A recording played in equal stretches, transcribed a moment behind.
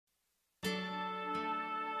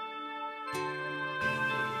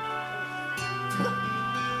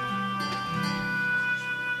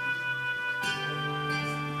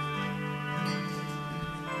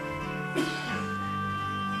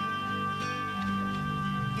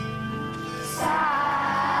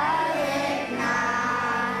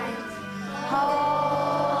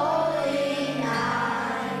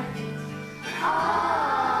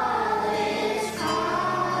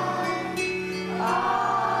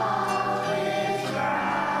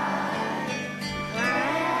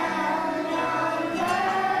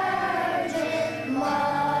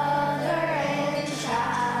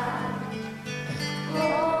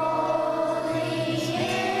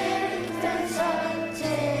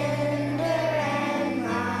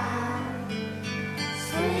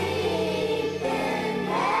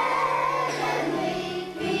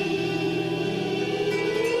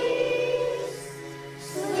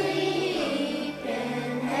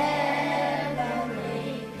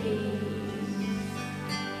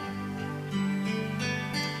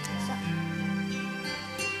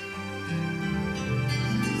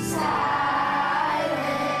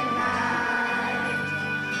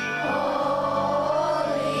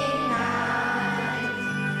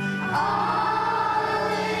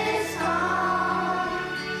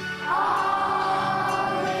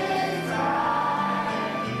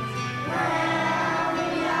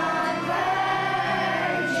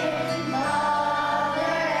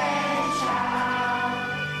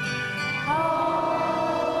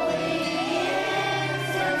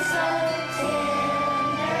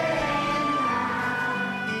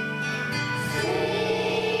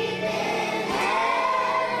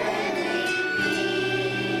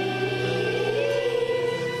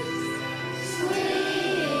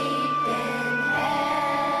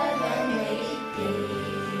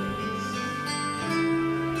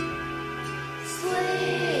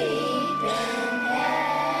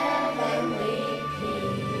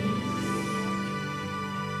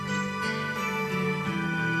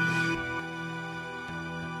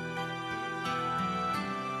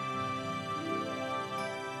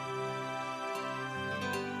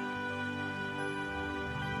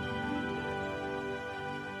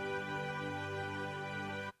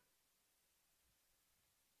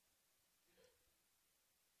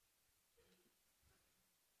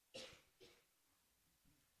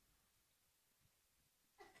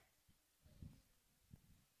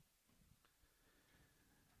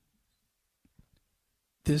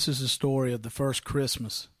This is the story of the first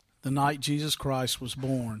Christmas, the night Jesus Christ was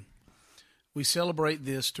born. We celebrate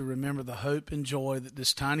this to remember the hope and joy that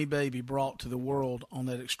this tiny baby brought to the world on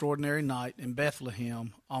that extraordinary night in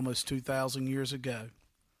Bethlehem almost 2,000 years ago.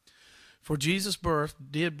 For Jesus' birth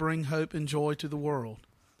did bring hope and joy to the world.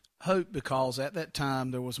 Hope because at that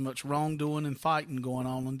time there was much wrongdoing and fighting going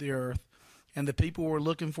on the earth, and the people were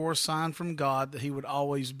looking for a sign from God that he would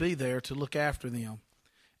always be there to look after them.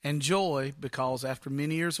 And joy, because after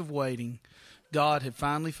many years of waiting, God had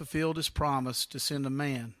finally fulfilled his promise to send a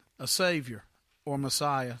man, a Savior, or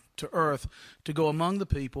Messiah, to earth to go among the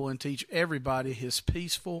people and teach everybody his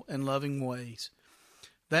peaceful and loving ways.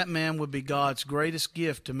 That man would be God's greatest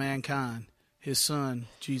gift to mankind, his Son,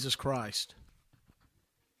 Jesus Christ.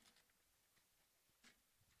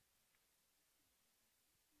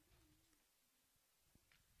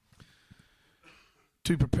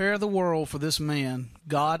 To prepare the world for this man,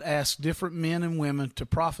 God asked different men and women to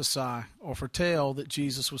prophesy or foretell that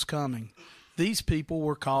Jesus was coming. These people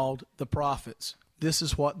were called the prophets. This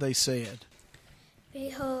is what they said.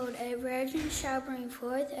 Behold, a virgin shall bring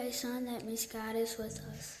forth a son that means God is with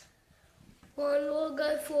us. One will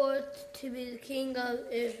go forth to be the king of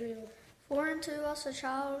Israel. For unto us a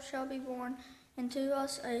child shall be born, and to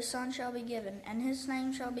us a son shall be given, and his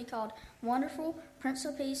name shall be called Wonderful, Prince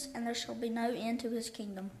of Peace, and there shall be no end to his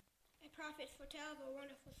kingdom. A prophet foretell of a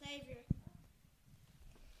wonderful Savior.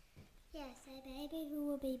 Yes, a baby who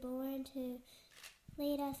will be born to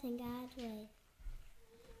lead us in God's way.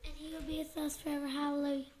 And he will be with us forever.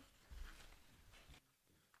 Hallelujah.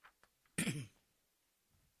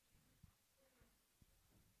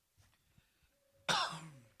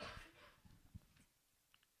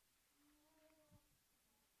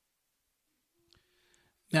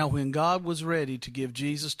 Now when God was ready to give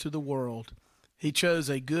Jesus to the world, he chose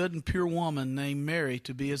a good and pure woman named Mary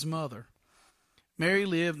to be his mother. Mary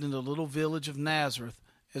lived in the little village of Nazareth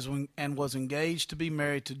and was engaged to be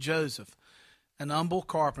married to Joseph, an humble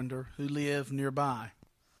carpenter who lived nearby.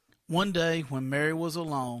 One day when Mary was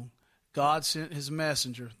alone, God sent his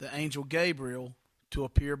messenger, the angel Gabriel, to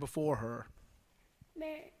appear before her.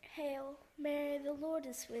 Hail, Mary, the Lord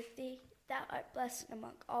is with thee. Thou art blessed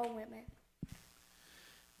among all women.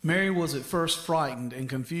 Mary was at first frightened and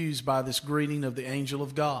confused by this greeting of the angel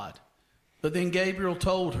of God. But then Gabriel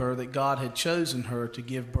told her that God had chosen her to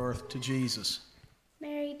give birth to Jesus.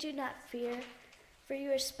 Mary, do not fear, for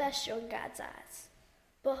you are special in God's eyes.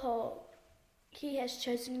 Behold, he has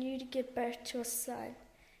chosen you to give birth to a son,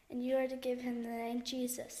 and you are to give him the name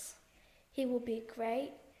Jesus. He will be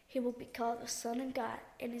great, he will be called the Son of God,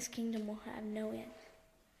 and his kingdom will have no end.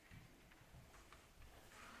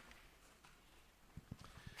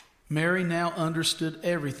 Mary now understood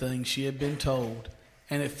everything she had been told,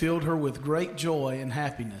 and it filled her with great joy and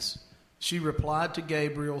happiness. She replied to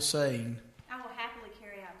Gabriel, saying, I will happily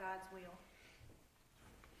carry out God's will.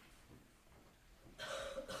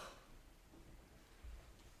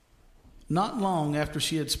 Not long after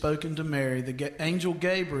she had spoken to Mary, the angel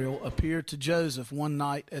Gabriel appeared to Joseph one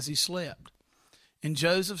night as he slept. In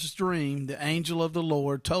Joseph's dream, the angel of the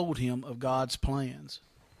Lord told him of God's plans.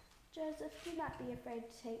 Joseph, do not be afraid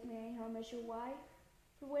to take Mary home as your wife,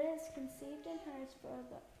 for what is conceived in her is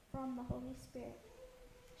from the Holy Spirit.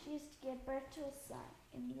 She is to give birth to a son,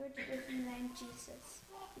 and you are to give him the name Jesus,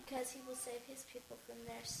 because he will save his people from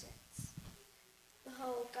their sins.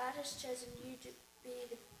 Behold, God has chosen you to be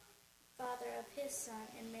the father of his son,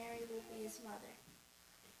 and Mary will be his mother.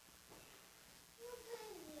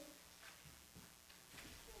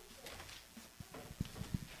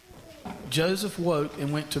 Joseph woke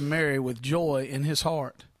and went to Mary with joy in his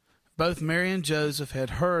heart. Both Mary and Joseph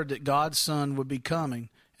had heard that God's son would be coming,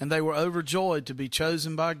 and they were overjoyed to be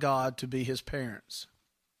chosen by God to be his parents.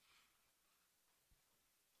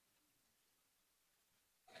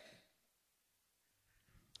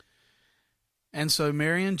 And so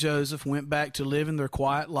Mary and Joseph went back to living their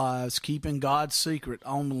quiet lives, keeping God's secret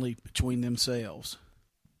only between themselves.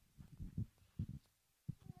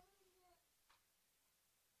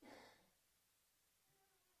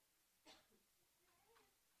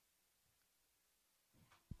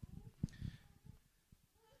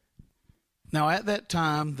 Now at that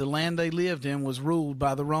time, the land they lived in was ruled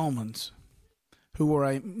by the Romans, who were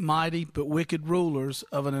a mighty but wicked rulers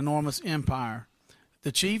of an enormous empire.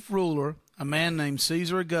 The chief ruler, a man named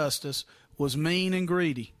Caesar Augustus, was mean and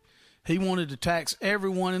greedy. He wanted to tax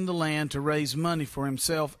everyone in the land to raise money for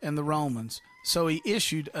himself and the Romans, so he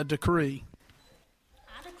issued a decree.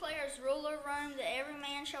 I declare as ruler of Rome that every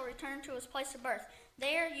man shall return to his place of birth.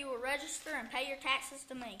 There you will register and pay your taxes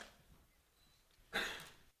to me.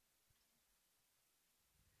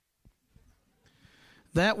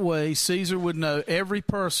 That way, Caesar would know every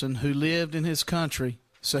person who lived in his country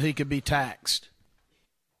so he could be taxed.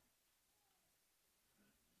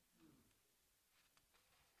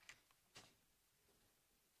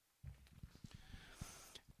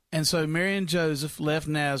 And so Mary and Joseph left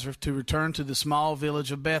Nazareth to return to the small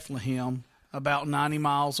village of Bethlehem, about 90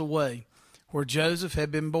 miles away, where Joseph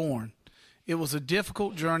had been born. It was a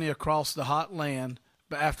difficult journey across the hot land,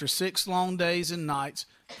 but after 6 long days and nights,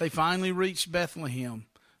 they finally reached Bethlehem.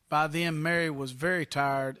 By then, Mary was very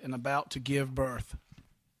tired and about to give birth.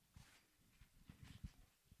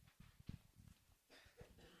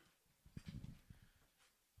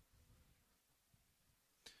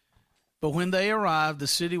 But when they arrived, the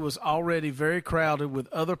city was already very crowded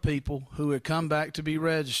with other people who had come back to be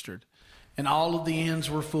registered, and all of the inns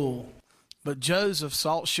were full. But Joseph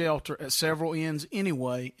sought shelter at several inns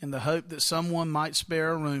anyway, in the hope that someone might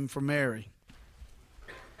spare a room for Mary.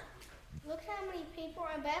 Look how many people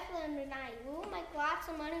are in Bethlehem tonight. We will make lots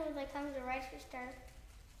of money when they come to register.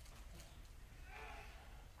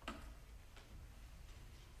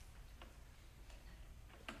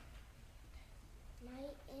 My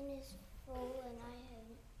inn is full, and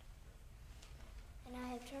I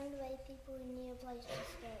have turned away people who need a place to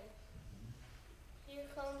stay. Here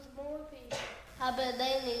comes more people. I bet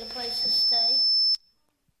they need a place to stay.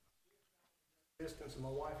 Distance, and my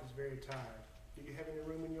wife is very tired. Do you have any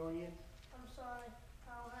room in your inn? I'm sorry,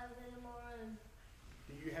 I don't have any more room.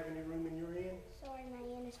 Do you have any room in your inn? Sorry, my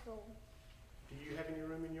inn is full. Do you have any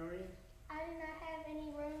room in your inn? I do not have any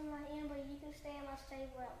room in my inn, but you can stay in my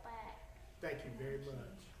stable out back. Thank you very much.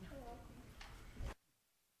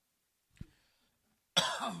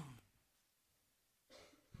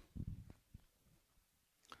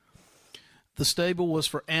 The stable was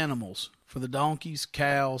for animals, for the donkeys,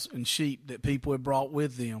 cows, and sheep that people had brought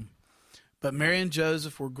with them. But Mary and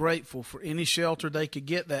Joseph were grateful for any shelter they could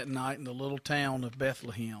get that night in the little town of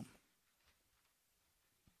Bethlehem.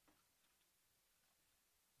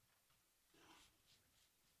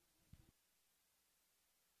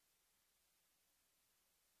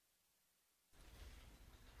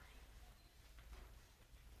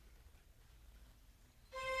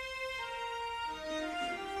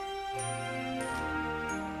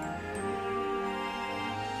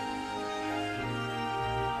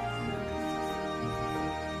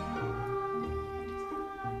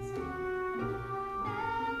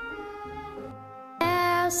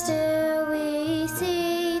 Still we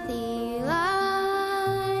see thee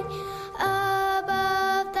lie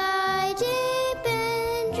above thy deep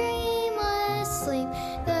and dreamless sleep.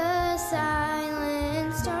 The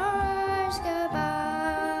silent stars go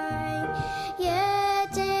by,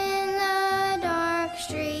 yet in the dark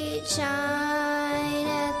street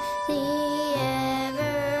shineth the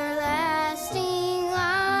everlasting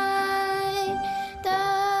light. The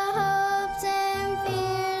hopes and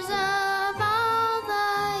fears of all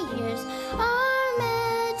the years are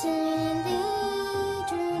met in thee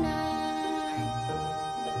tonight.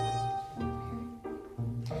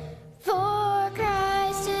 For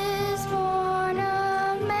Christ is born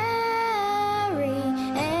of Mary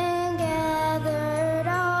and gathered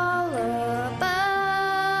all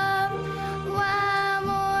above. While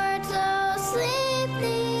mortals sleep,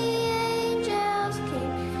 the angels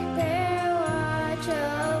keep their watch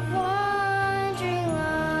of wandering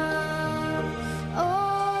love.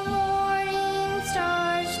 Oh, morning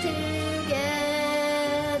stars together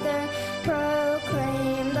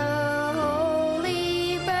proclaim the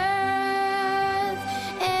holy birth,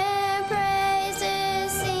 and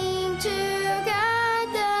praises sing to God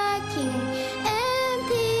the King, and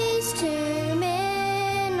peace to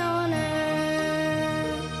men on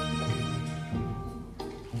earth.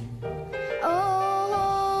 O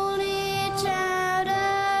holy child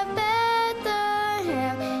of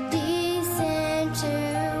Bethlehem, descend to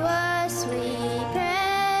us, we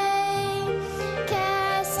pray.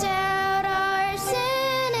 Cast out our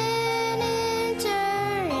sin and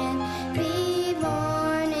enter in. Be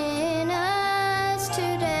born in us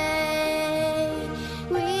today.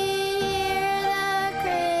 We hear the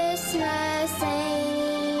Christmas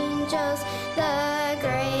angels, the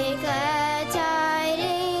great glad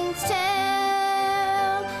tidings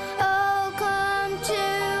tell. Oh, come to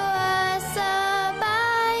us,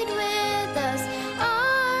 abide with us,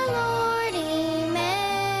 our Lord Emmanuel.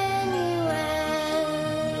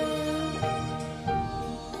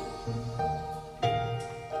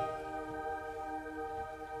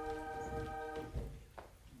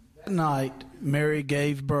 That night, Mary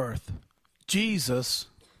gave birth. Jesus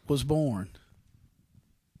was born.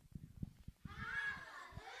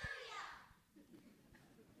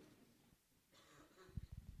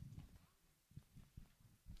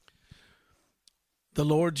 The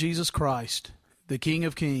Lord Jesus Christ, the King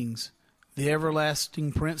of Kings, the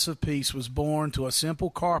everlasting Prince of Peace, was born to a simple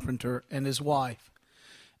carpenter and his wife.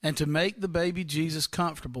 And to make the baby Jesus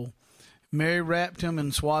comfortable, Mary wrapped him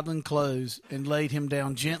in swaddling clothes and laid him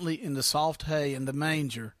down gently in the soft hay in the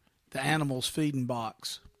manger, the animal's feeding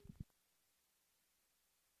box.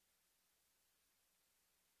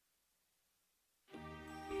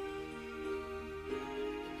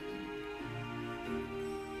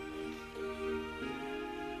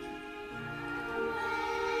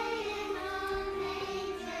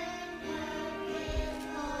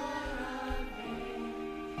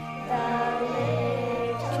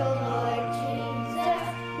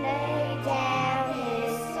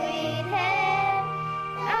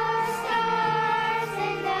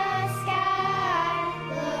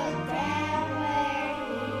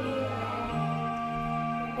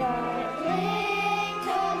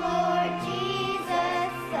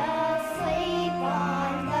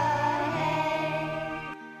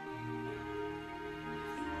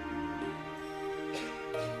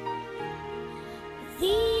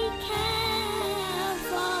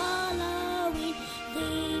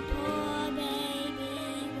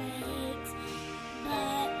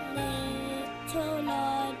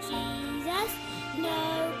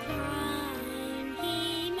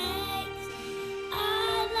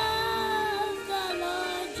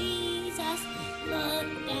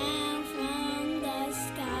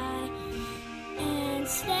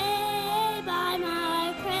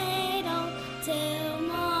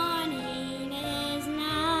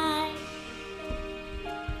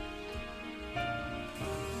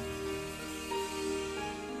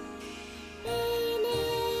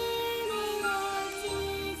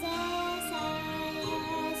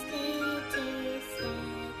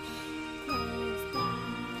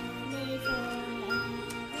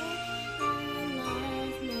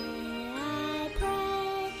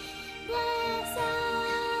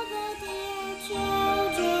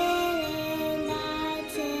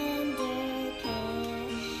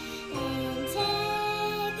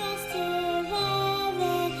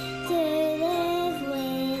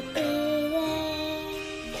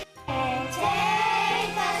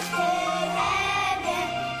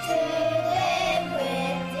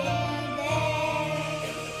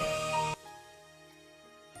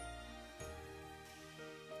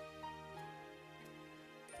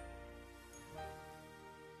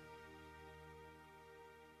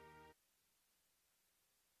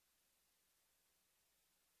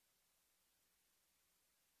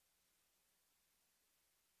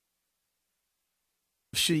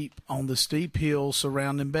 Sheep on the steep hills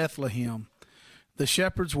surrounding Bethlehem. The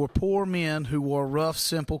shepherds were poor men who wore rough,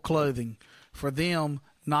 simple clothing. For them,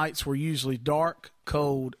 nights were usually dark,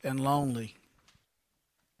 cold, and lonely.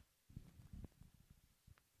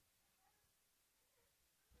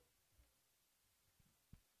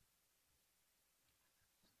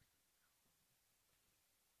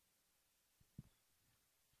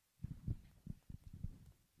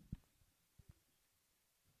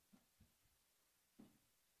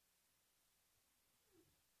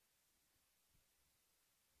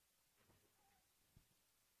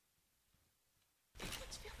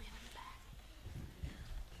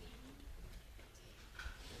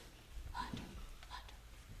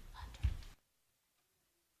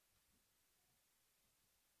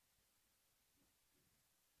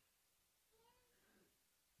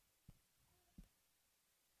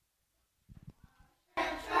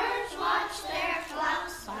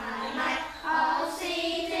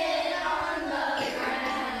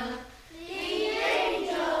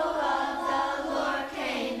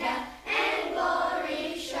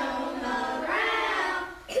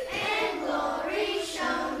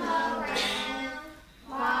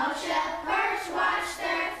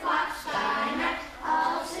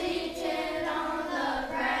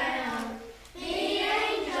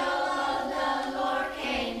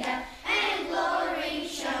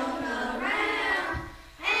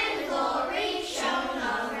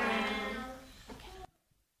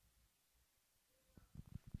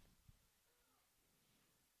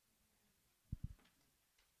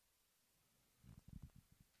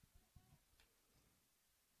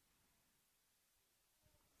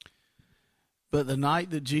 But the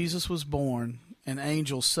night that Jesus was born, an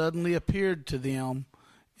angel suddenly appeared to them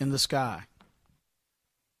in the sky.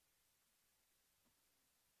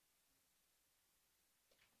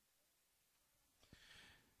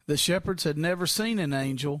 The shepherds had never seen an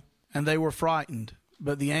angel, and they were frightened.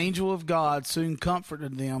 But the angel of God soon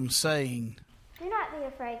comforted them, saying, "Do not be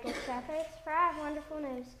afraid, good shepherds, for I have wonderful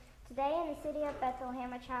news. Today in the city of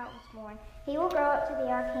Bethlehem a child was born. He will grow up to be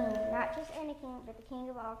our king, not just any king, but the King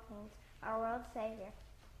of all kings, our world's Savior.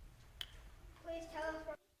 Please tell us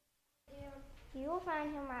where you will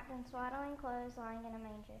find him wrapped in swaddling clothes, lying in a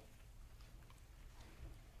manger.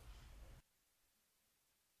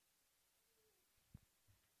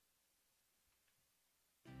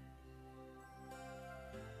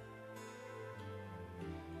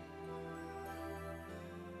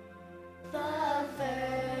 The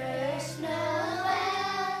first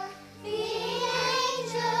Noel, the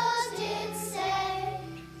angels did say,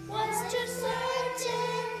 was to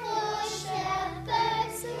certain poor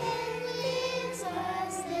shepherds in fields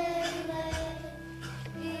as they lay.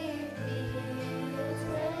 In fields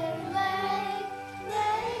where lay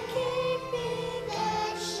keeping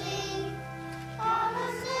their sheep on a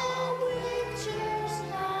winter's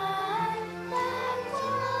night that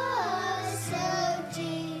was so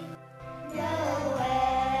deep. Noel,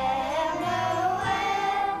 Noel,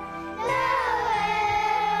 Noel,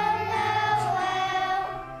 Noel,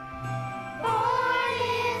 born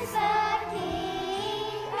is the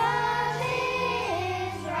King of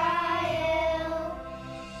Israel.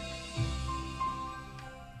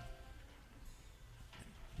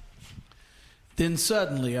 Then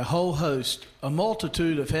suddenly a whole host, a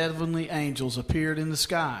multitude of heavenly angels appeared in the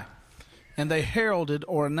sky, and they heralded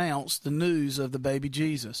or announced the news of the baby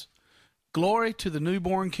Jesus. Glory to the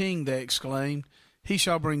newborn King, they exclaimed. He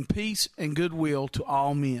shall bring peace and goodwill to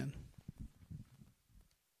all men.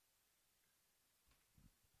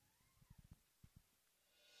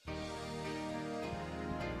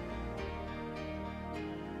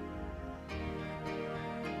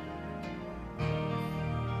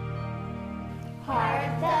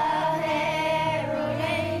 Hark the herald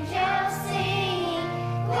angels sing,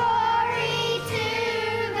 glory to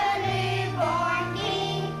the newborn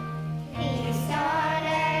King. Peace on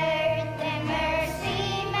earth and mercy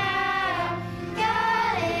mild,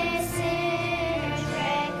 God and sinners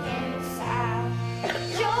reconcile.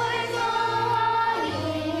 Joyful all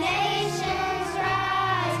ye nations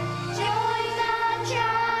rise, join the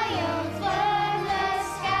triumph of the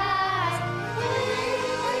skies.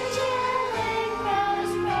 Angelic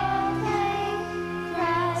bells proclaim,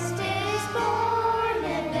 Christ is born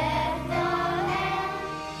in Bethlehem.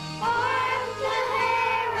 Hark the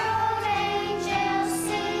herald angels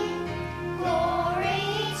sing, glory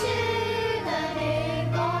to the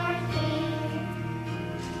newborn King.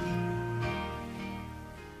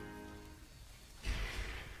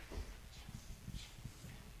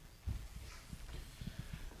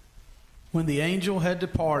 When the angel had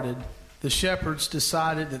departed, the shepherds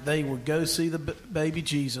decided that they would go see the baby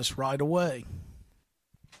Jesus right away.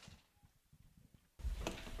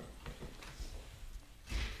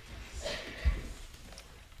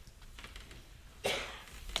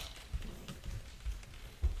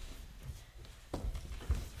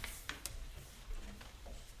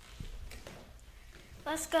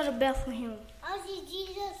 Let's go to Bethlehem. I'll see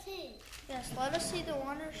Jesus soon. Yes, let us see the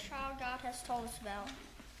wondrous child God has told us about.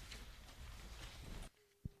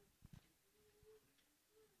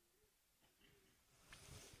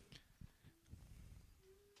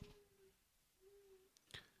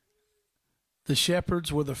 The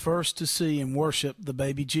shepherds were the first to see and worship the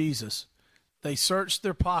baby Jesus. They searched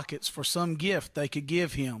their pockets for some gift they could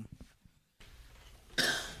give him.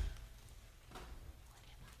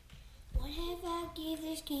 Whatever I give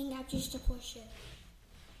this king, I'm just a poor shepherd.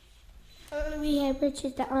 We have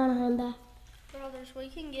riches to honor him by. Brothers, we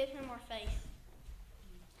can give him our faith.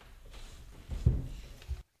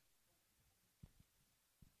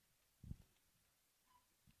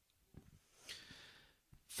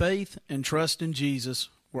 Faith and trust in Jesus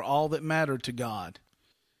were all that mattered to God.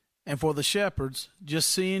 And for the shepherds, just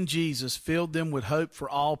seeing Jesus filled them with hope for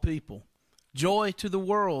all people. Joy to the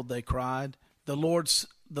world, they cried. The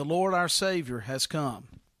Lord our Savior has come.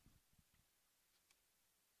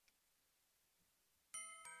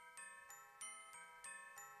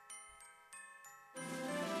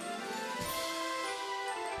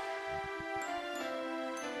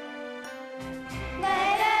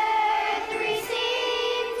 Let earth receive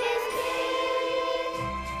his King,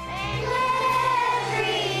 and let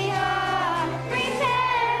every heart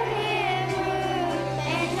prepare him room.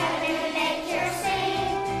 And heaven and nature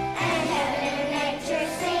sing, and heaven and nature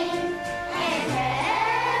sing, and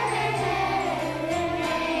heaven and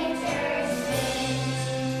nature sing.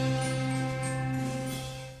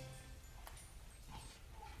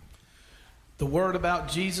 The word about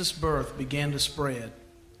Jesus' birth began to spread,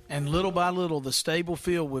 and little by little the stable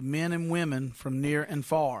filled with men and women from near and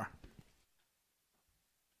far.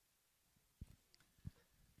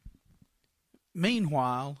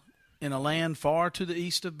 Meanwhile, in a land far to the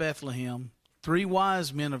east of Bethlehem, 3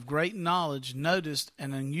 wise men of great knowledge noticed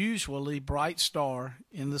an unusually bright star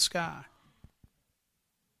in the sky.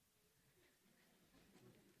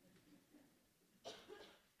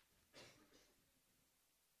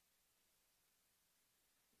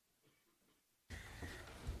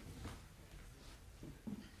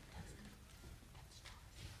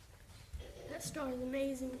 star is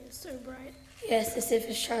amazing. It's so bright. Yes, as if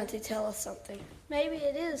it's trying to tell us something. Maybe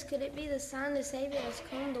it is. Could it be the sign the Savior has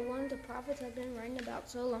come, the one the prophets have been writing about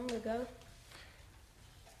so long ago?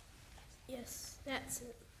 Yes, that's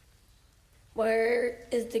it. Where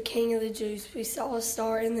is the King of the Jews? We saw a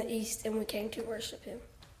star in the east and we came to worship him.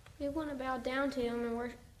 We want to bow down to him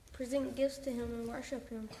and present gifts to him and worship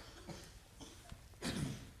him.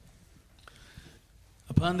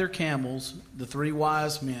 Upon their camels, the 3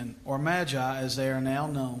 wise men, or magi as they are now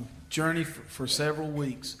known, journeyed for several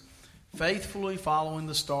weeks, faithfully following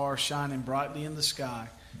the star shining brightly in the sky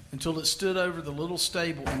until it stood over the little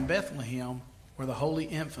stable in Bethlehem where the holy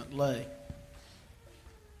infant lay.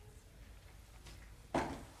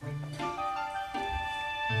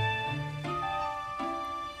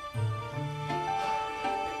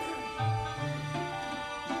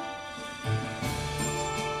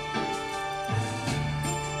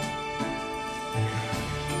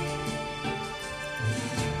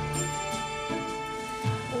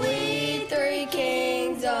 We 3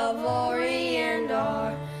 kings of Orient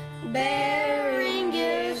are bearing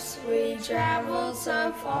gifts. We traveled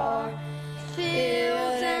so far,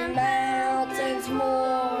 fields and mountains,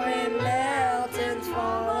 more and mountains,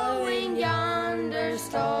 following yonder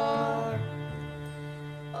star.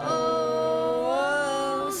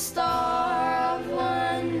 Oh, star of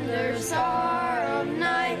wonder, star of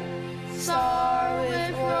night, star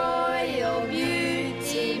with royal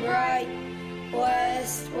beauty bright,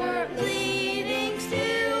 westward leading,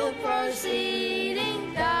 still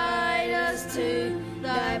proceeding, guide us to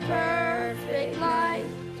thy perfect light.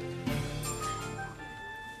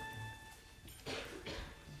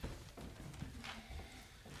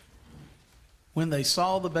 When they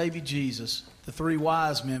saw the baby Jesus, the 3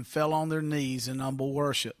 wise men fell on their knees in humble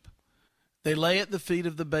worship. They lay at the feet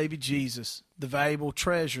of the baby Jesus the valuable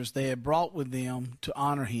treasures they had brought with them to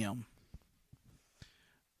honor him.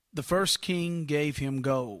 The first king gave him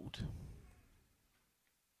gold.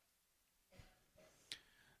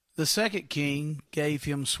 The second king gave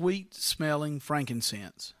him sweet-smelling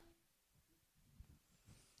frankincense.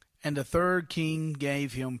 And the third king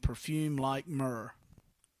gave him perfume like myrrh.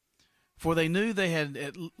 For they knew they had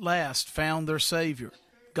at last found their Savior,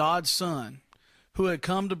 God's Son, who had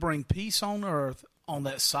come to bring peace on earth on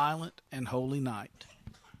that silent and holy night.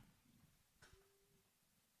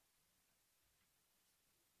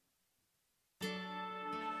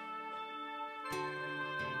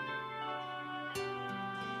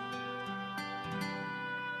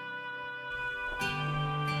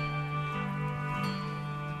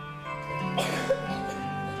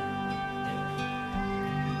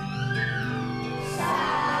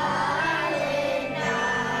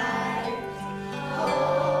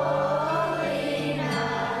 Holy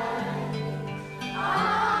night,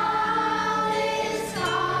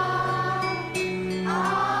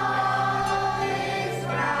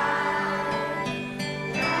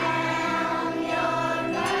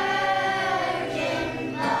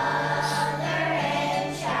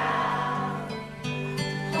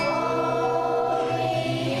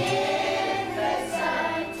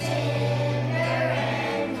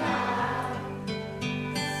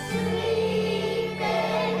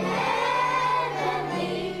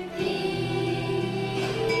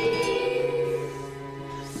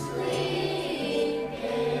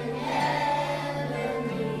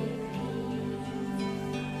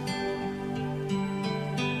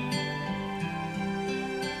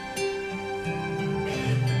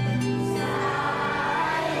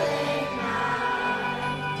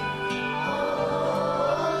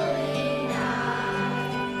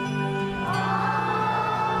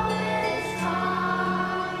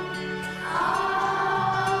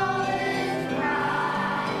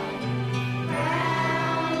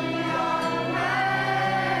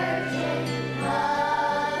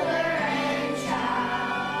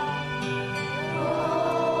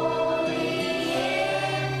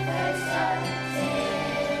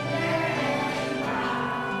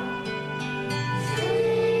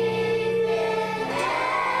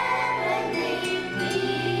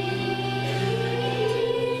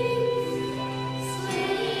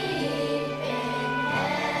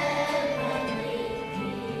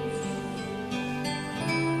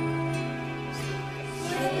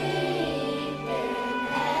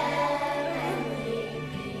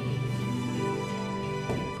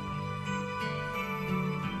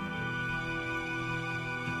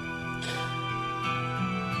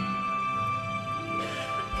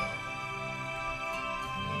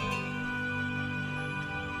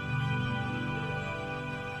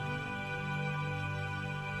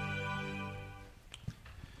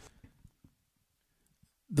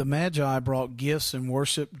 The Magi brought gifts and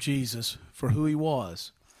worshiped Jesus for who he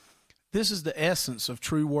was. This is the essence of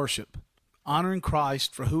true worship, honoring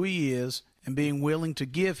Christ for who he is and being willing to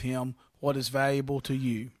give him what is valuable to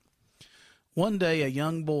you. One day a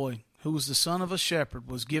young boy who was the son of a shepherd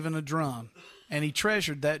was given a drum, and he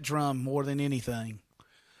treasured that drum more than anything.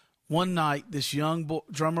 One night this young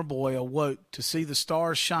drummer boy awoke to see the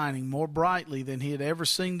stars shining more brightly than he had ever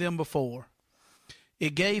seen them before.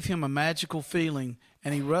 It gave him a magical feeling,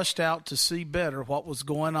 and he rushed out to see better what was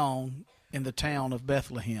going on in the town of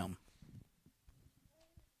Bethlehem.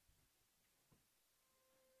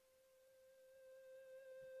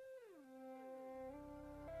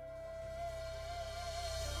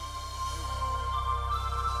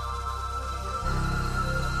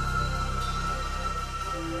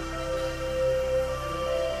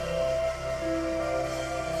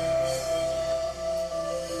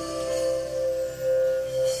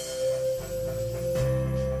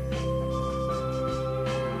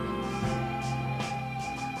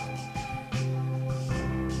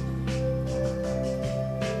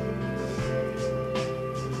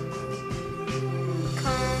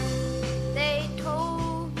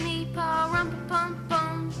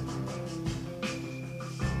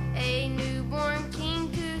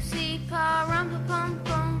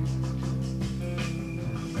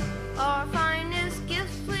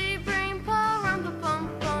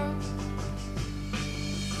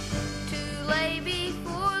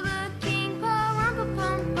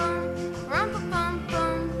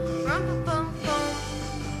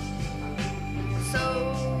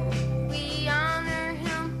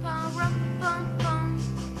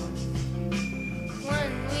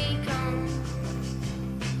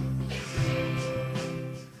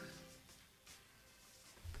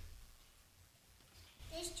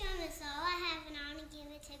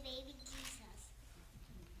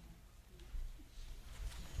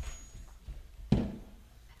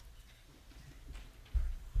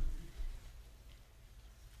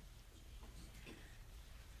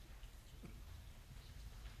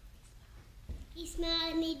 He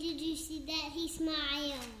smiled at me. Did you see that? He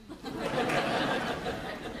smiled.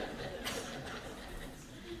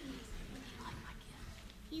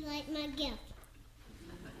 He liked my gift.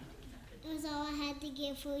 It was all I had to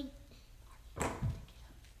give for you.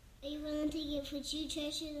 Are you willing to give what you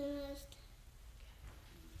treasure the most?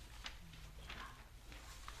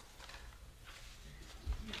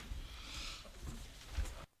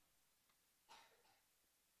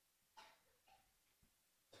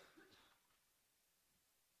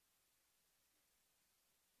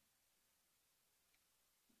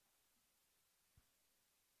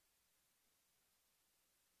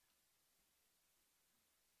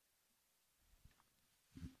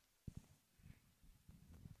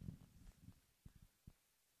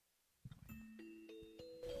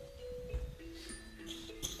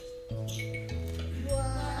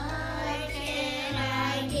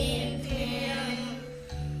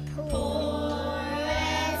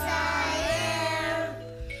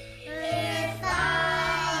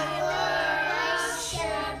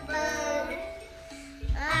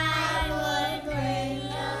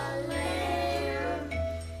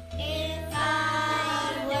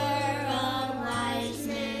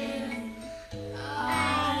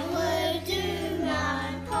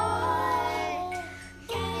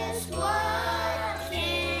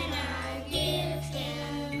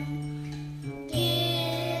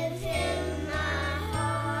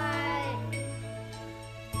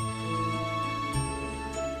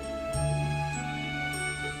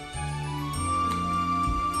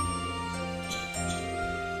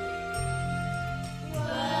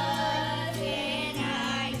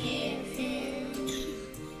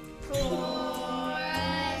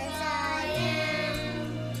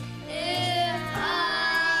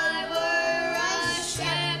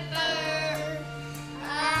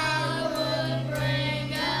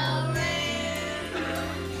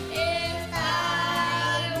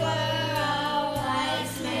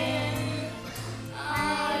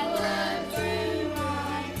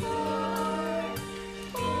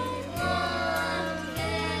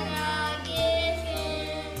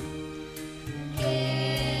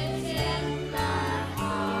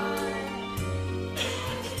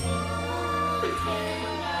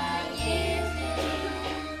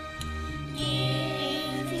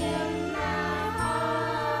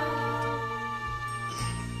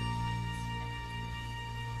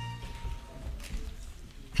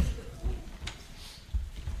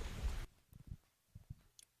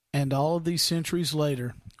 And all of these centuries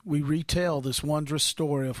later, we retell this wondrous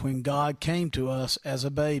story of when God came to us as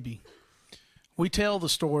a baby. We tell the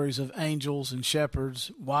stories of angels and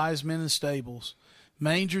shepherds, wise men and stables,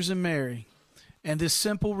 mangers and Mary. And this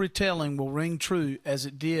simple retelling will ring true as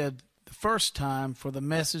it did the first time, for the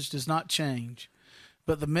message does not change,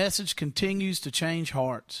 but the message continues to change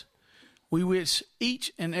hearts. We wish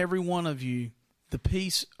each and every one of you the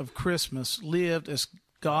peace of Christmas lived as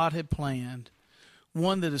God had planned,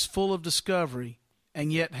 one that is full of discovery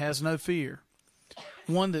and yet has no fear,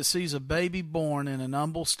 one that sees a baby born in an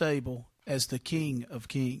humble stable as the King of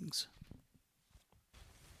Kings.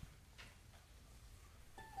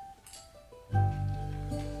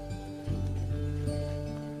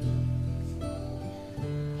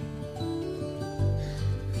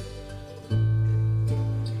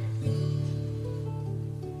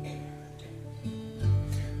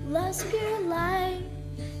 Love's pure light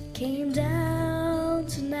came down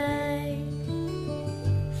tonight.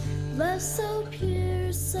 Love so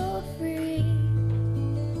pure, so free.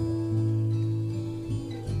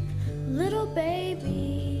 Little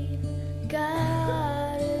baby,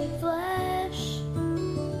 God in flesh.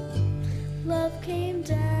 Love came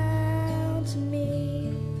down to me.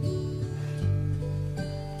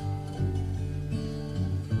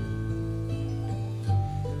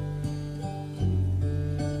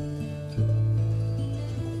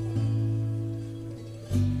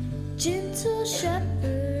 Gentle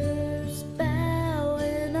shepherds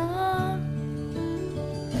bowing on,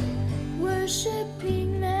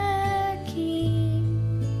 worshiping their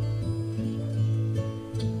King.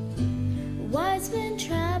 Wise men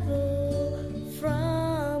travel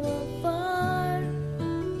from afar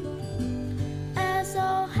as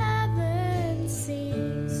all heaven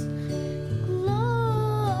sings.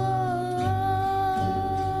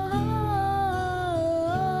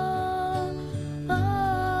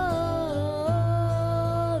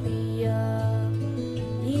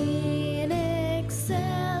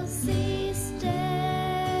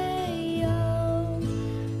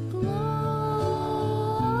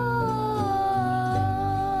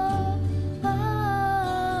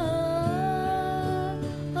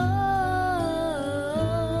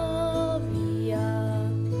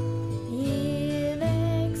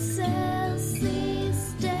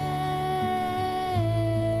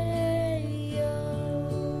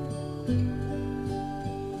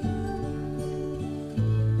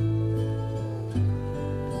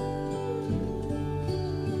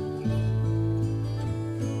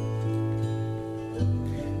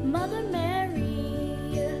 Mother Mary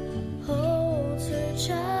holds her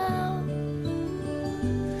child,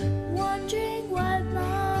 wondering what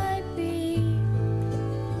might be.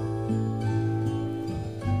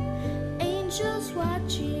 Angels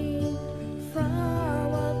watching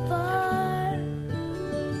from afar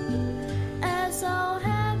as all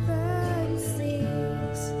heaven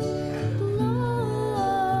sings.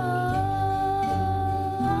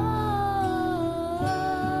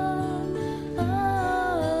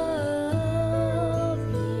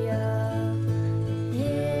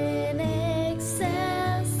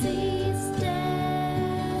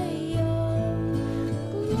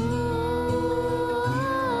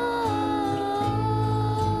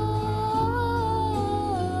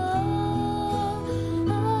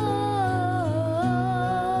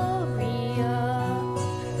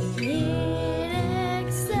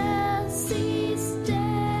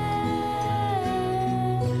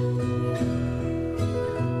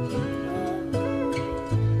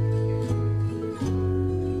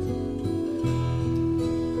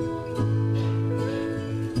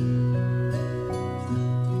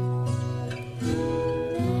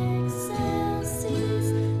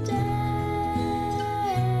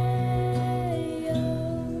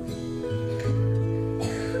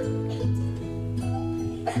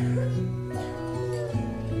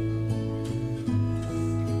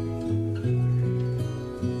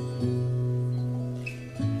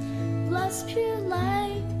 Love's pure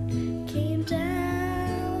light came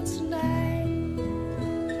down tonight.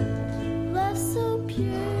 Love so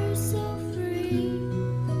pure, so free.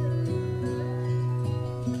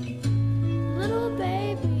 Little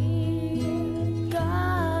baby,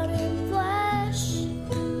 God in flesh.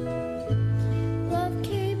 Love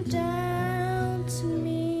came down to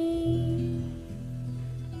me.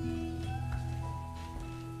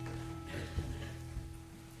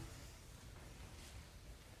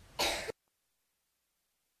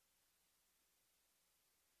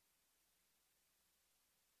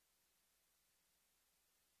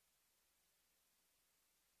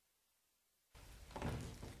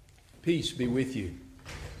 Peace be with you.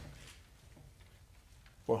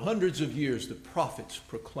 For hundreds of years, the prophets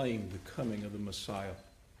proclaimed the coming of the Messiah.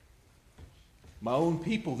 My own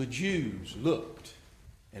people, the Jews, looked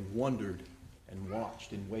and wondered and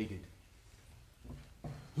watched and waited.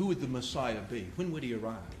 who would the Messiah be? When would he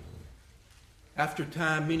arrive? After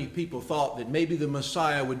time, many people thought that maybe the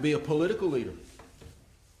Messiah would be a political leader.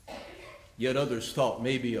 Yet others thought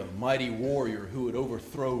maybe a mighty warrior who would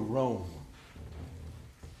overthrow Rome.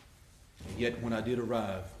 And yet when I did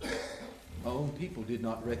arrive, my own people did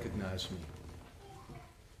not recognize me.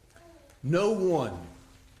 No one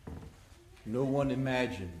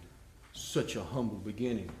imagined such a humble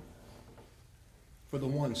beginning for the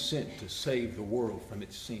one sent to save the world from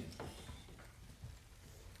its sin.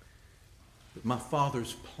 But my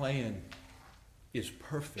Father's plan is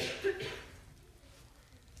perfect.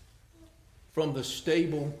 From the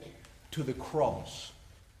stable to the cross,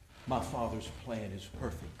 my Father's plan is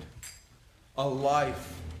perfect. A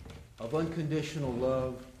life of unconditional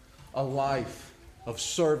love, a life of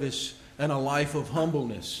service, and a life of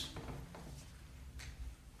humbleness.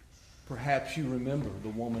 Perhaps you remember the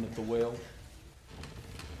woman at the well.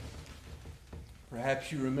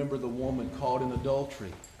 Perhaps you remember the woman caught in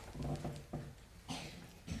adultery.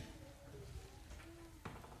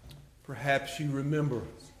 Perhaps you remember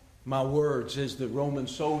my words as the Roman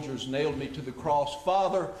soldiers nailed me to the cross.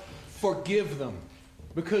 Father, forgive them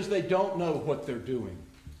because they don't know what they're doing.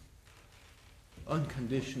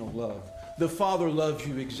 Unconditional love. The Father loves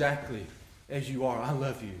you exactly as you are. I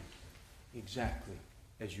love you exactly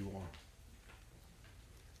as you are.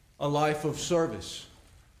 A life of service.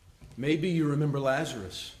 Maybe you remember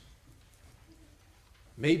Lazarus.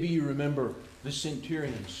 Maybe you remember the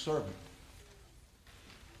centurion's servant.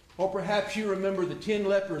 Or perhaps you remember the 10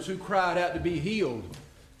 lepers who cried out to be healed.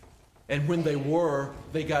 And when they were,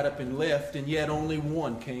 they got up and left, and yet only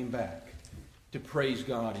one came back to praise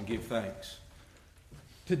God and give thanks.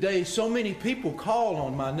 Today, so many people call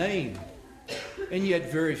on my name, and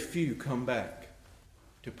yet very few come back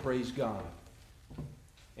to praise God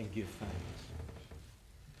and give thanks.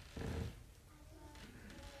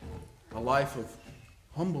 A life of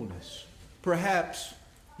humbleness. Perhaps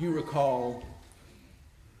you recall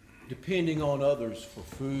depending on others for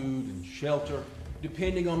food and shelter,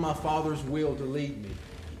 depending on my Father's will to lead me.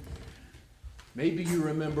 Maybe you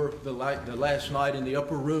remember the last night in the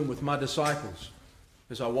upper room with my disciples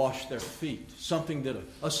as I washed their feet, something that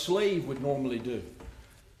a slave would normally do.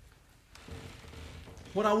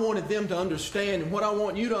 What I wanted them to understand and what I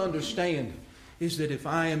want you to understand is that if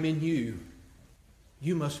I am in you,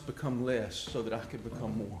 you must become less so that I can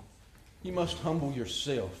become more. You must humble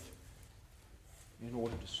yourself in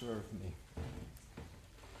order to serve me.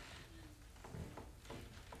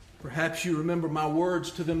 Perhaps you remember my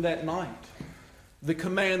words to them that night. The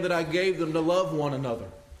command that I gave them to love one another.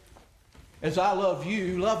 As I love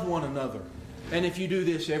you, love one another. And if you do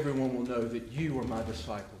this, everyone will know that you are my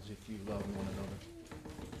disciples if you love one another.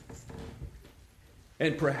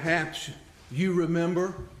 And perhaps you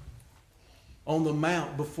remember on the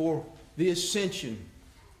mount before the ascension,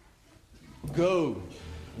 go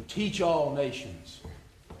and teach all nations.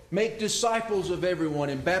 Make disciples of everyone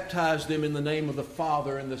and baptize them in the name of the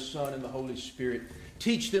Father and the Son and the Holy Spirit.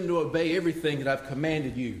 Teach them to obey everything that I've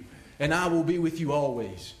commanded you. And I will be with you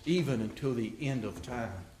always, even until the end of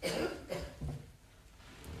time.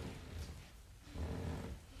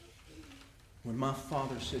 When my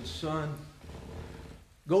Father said, son,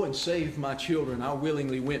 go and save my children, I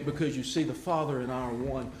willingly went because you see the Father and I are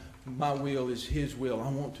one. My will is His will. I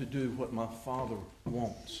want to do what my Father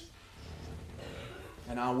wants.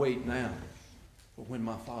 And I wait now. But when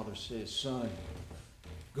my Father says, son,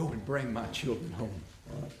 go and bring my children home.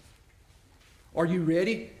 Are you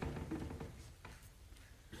ready?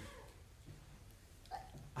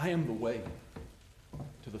 I am the way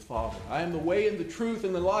to the Father. I am the way and the truth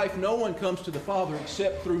and the life. No one comes to the Father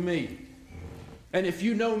except through me. And if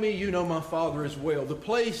you know me, you know my Father as well. The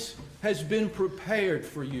place has been prepared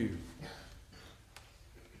for you.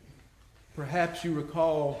 Perhaps you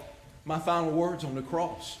recall my final words on the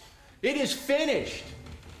cross. It is finished.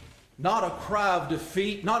 Not a cry of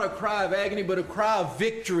defeat, not a cry of agony, but a cry of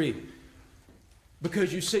victory.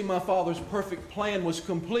 Because you see, my Father's perfect plan was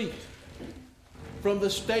complete. From the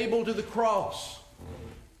stable to the cross.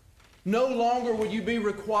 No longer will you be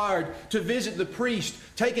required to visit the priest,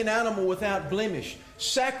 take an animal without blemish,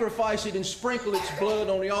 sacrifice it and sprinkle its blood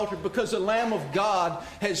on the altar, because the Lamb of God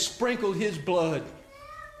has sprinkled His blood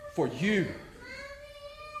for you.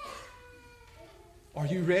 Are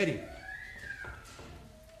you ready?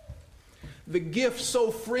 The gift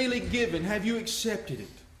so freely given, have you accepted it?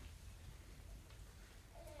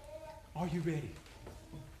 Are you ready?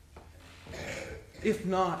 If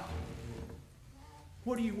not,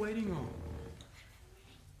 what are you waiting on?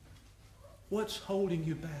 What's holding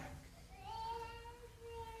you back?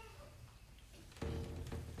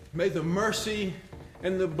 May the mercy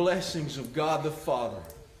and the blessings of God the Father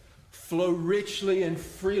flow richly and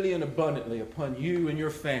freely and abundantly upon you and your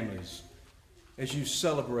families as you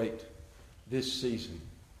celebrate this season.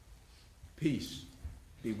 Peace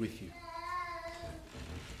be with you.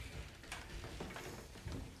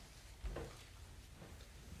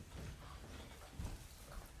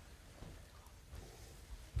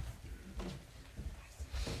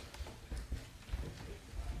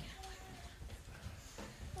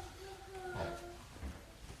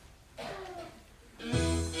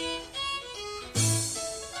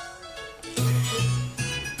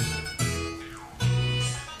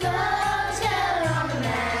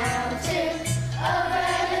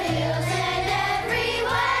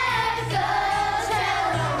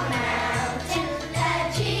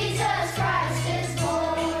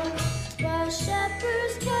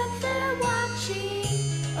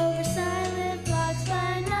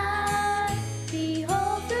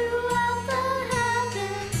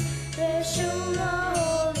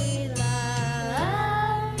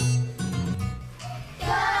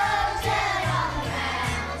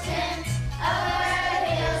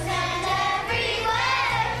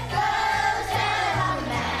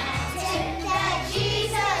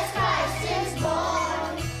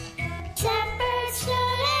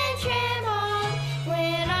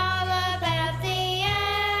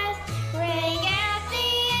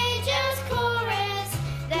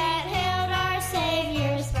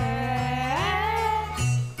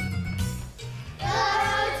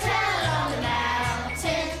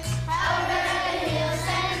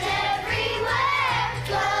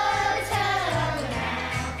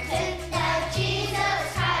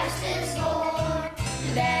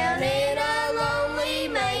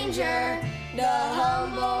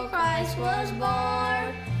 Was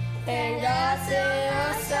born, and God sent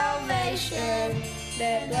us salvation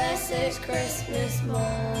that blessed Christmas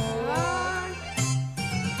morn.